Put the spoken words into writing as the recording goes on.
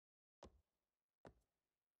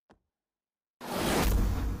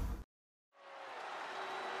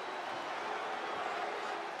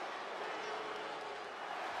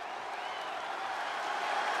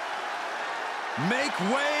Make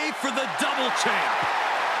way for the double champ.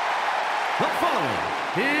 The following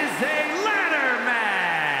is a ladder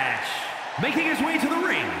match. Making his way to the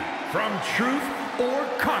ring from Truth or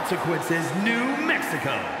Consequences, New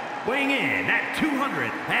Mexico. Weighing in at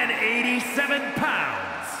 287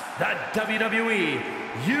 pounds, the WWE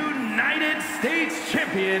United States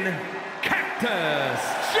Champion, Cactus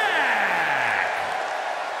Jack.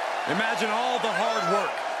 Imagine all the hard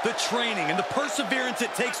work, the training, and the perseverance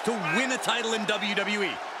it takes to win a title in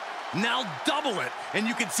WWE. Now double it, and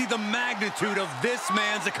you can see the magnitude of this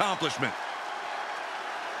man's accomplishment.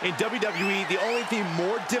 In WWE, the only thing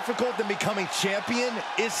more difficult than becoming champion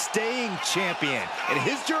is staying champion. And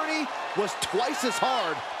his journey was twice as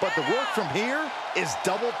hard, but the work from here is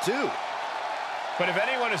double too. But if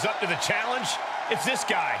anyone is up to the challenge, it's this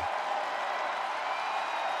guy.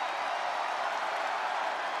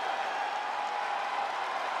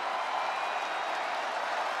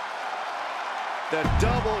 The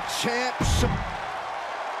double champ.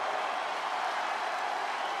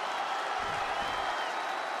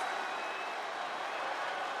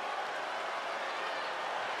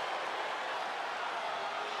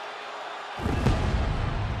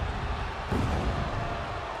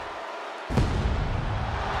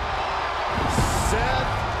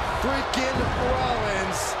 Seth Freakin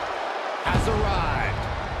RoLLins has arrived.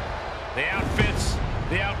 The outfits,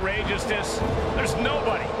 the outrageousness, there's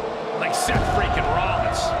nobody like Seth Freakin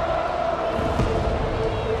RoLLins.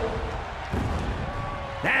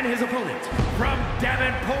 And his opponent from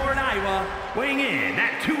Davenport, Iowa, weighing in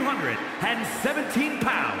at 217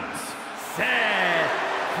 pounds, Seth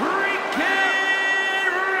Freakin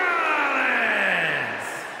RoLLins.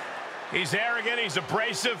 He's arrogant, he's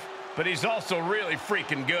abrasive, but he's also really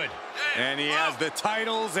freaking good. And he has the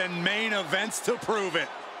titles and main events to prove it.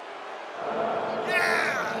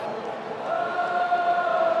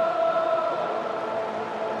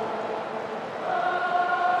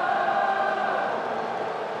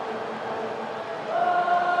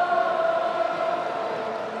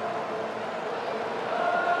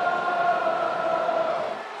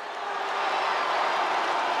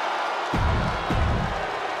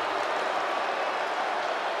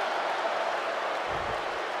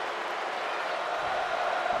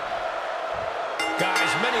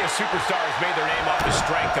 Guys, many a superstar has made their name off the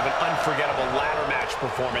strength of an unforgettable ladder match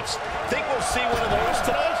performance. Think we'll see one of those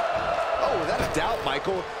tonight? Oh, without a doubt,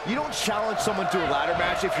 Michael. You don't challenge someone to a ladder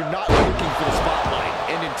match if you're not looking for the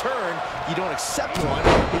spotlight. And in turn, you don't accept one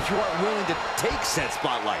if you aren't willing to take said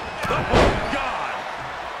spotlight. Oh, God!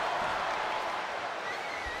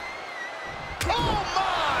 Oh,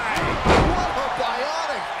 my! What a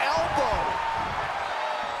bionic elbow!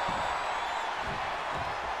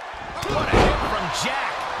 What a hit from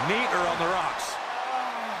Jack! Neater on the rocks.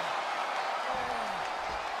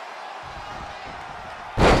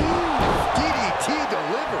 DDT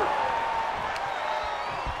delivered.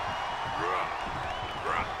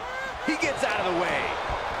 He gets out of the way.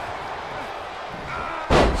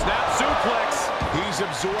 Snap suplex. He's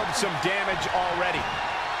absorbed some damage already.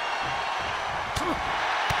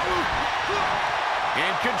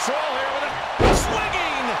 In control here with a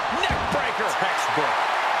swinging neck breaker. Textbook.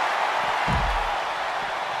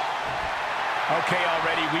 Okay,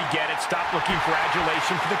 already, we get it. Stop looking for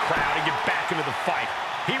adulation for the crowd and get back into the fight.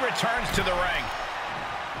 He returns to the ring.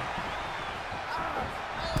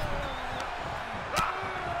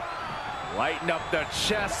 Lighten up the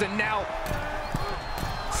chest, and now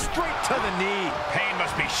straight to the knee. Pain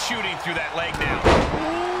must be shooting through that leg now.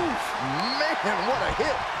 Oof, man, what a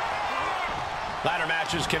hit. Ladder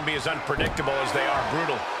matches can be as unpredictable as they are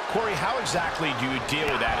brutal. Corey, how exactly do you deal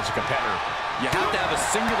with that as a competitor? You have to have a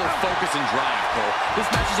singular focus and drive, Cole. This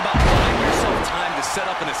match is about buying yourself time to set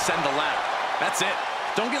up and ascend the ladder. That's it.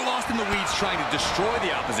 Don't get lost in the weeds trying to destroy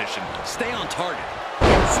the opposition. Stay on target.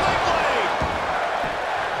 Sling blade!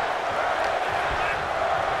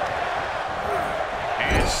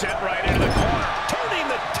 And sent right into the corner. Turning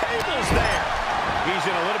the tables there. He's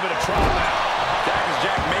in a little bit of trouble now. Cactus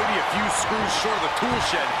Jack may be a few screws short of the tool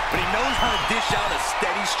shed, but he knows how to dish out a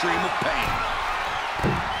steady stream of pain.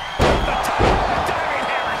 The top, diving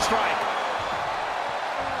hammer strike.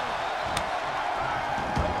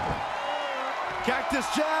 Cactus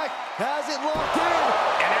Jack has it locked in.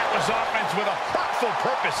 And that was offense with a hurtful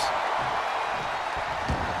purpose.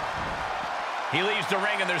 He leaves the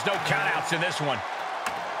ring and there's no countouts in this one.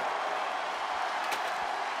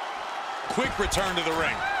 Quick return to the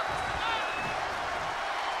ring.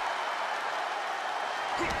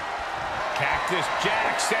 Cactus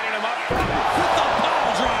Jack setting him up With the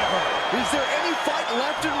pile driver. Is there any fight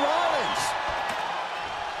left in RoLLins?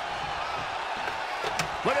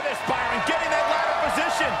 Look at this, Byron, getting that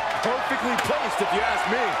perfectly placed, if you ask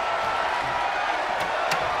me.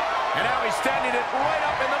 And now he's standing it right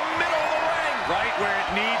up in the middle of the ring. Right where it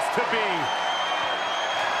needs to be.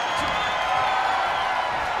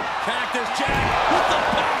 Cactus Jack with the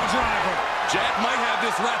power driver. Jack might have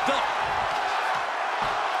this wrapped up.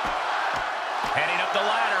 Heading up the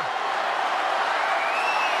ladder.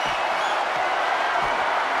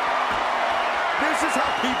 This is how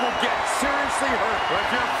people get seriously hurt. Or if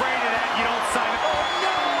you're afraid of that, you don't sign it. Oh,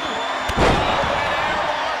 no!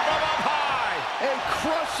 A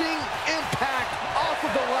crushing impact off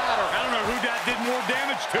of the ladder. I don't know who that did more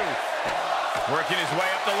damage to. Working his way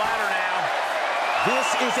up the ladder now. This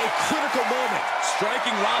is a critical moment.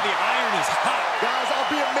 Striking while the iron is hot. Guys, I'll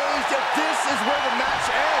be amazed if this is where the match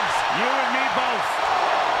ends. You and me both.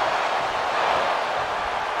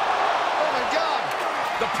 Oh, my God.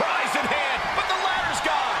 The prize in hand, but the ladder's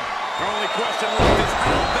gone. The only question left is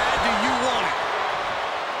how bad do you want it?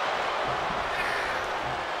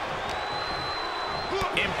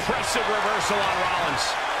 Impressive reversal on Rollins.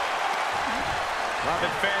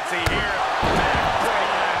 Nothing fancy here.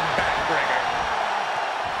 Backbreaker.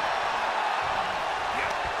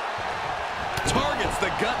 Targets the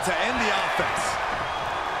gut to end the offense.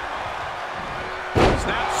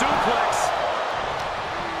 Snap suplex.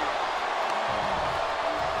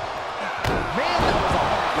 Man, that was a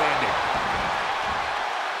hard landing.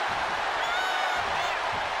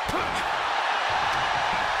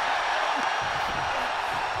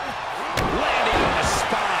 Landing on the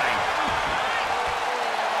spine.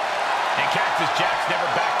 And Cactus Jack's never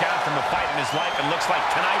backed down from a fight in his life, and looks like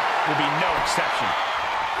tonight will be no exception.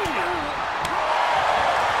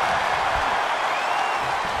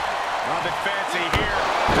 Nothing fancy here.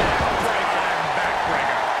 Backbreaker and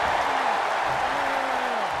backbreaker.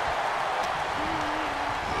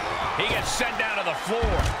 He gets sent down to the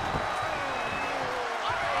floor.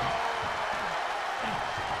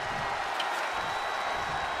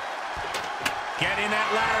 Getting that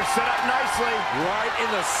ladder set up nicely. Right in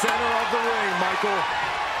the center of the ring, Michael.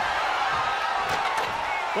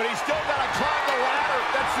 But he's still got to climb the ladder.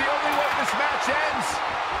 That's the only way this match ends.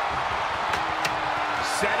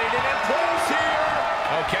 Setting it in place here.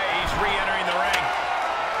 Okay, he's re-entering the ring.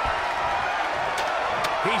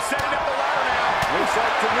 He's setting up the ladder now. Looks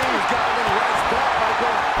like to me he's got it in the right spot,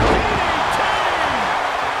 Michael. DDT!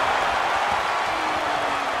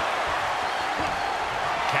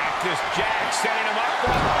 Cactus Jack setting him up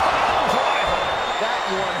for a pile driver. That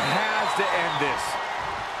one has to end this.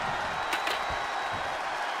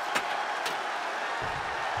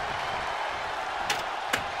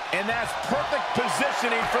 And that's perfect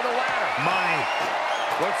positioning for the ladder. Money.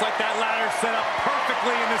 Looks like that ladder set up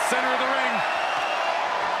perfectly in the center of the ring.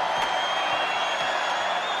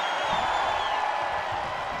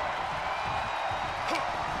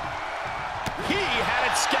 He had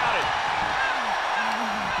it scouted.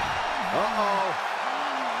 Uh-oh.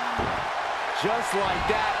 Just like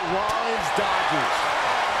that, Rollins dodges.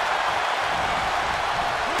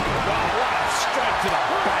 Wow, what a strike to the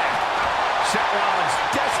back. Seth Rollins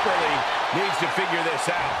desperately needs to figure this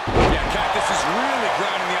out. Yeah, Cactus is really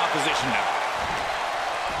grounding the opposition now.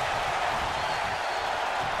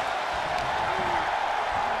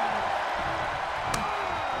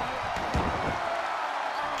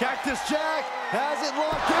 Cactus Jack has it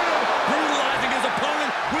locked in. Brutalizing his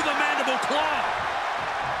opponent with a mandible claw.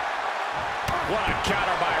 What a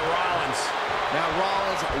counter by Rollins. Now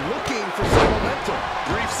Rollins looking for some momentum.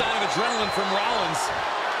 Brief sign of adrenaline from Rollins.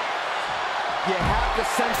 You have to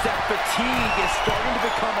sense that fatigue is starting to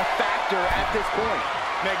become a factor at this point.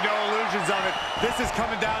 Make no illusions of it. This is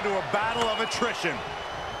coming down to a battle of attrition.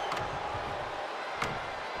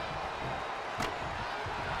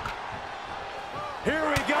 Here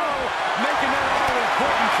we go. Making that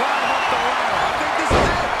all-important climb up the ladder. I think this is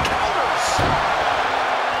it. Counters.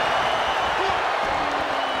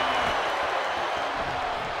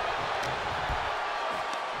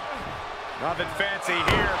 Nothing fancy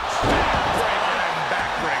here. Backbreaker and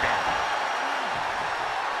backbreaker.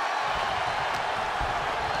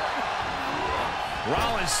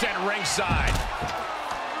 Rollins sent ringside.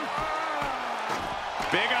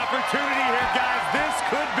 Big opportunity here, guys. This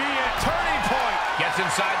could be a turning point. Gets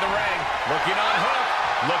inside the ring. Looking on hook.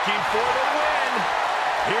 Looking for the win.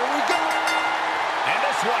 Here we go. And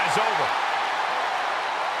this one is over.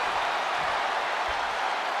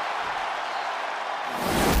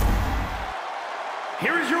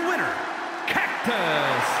 Here is your winner,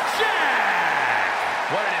 Cactus Jack!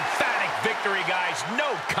 What an emphatic victory, guys.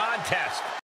 No contest.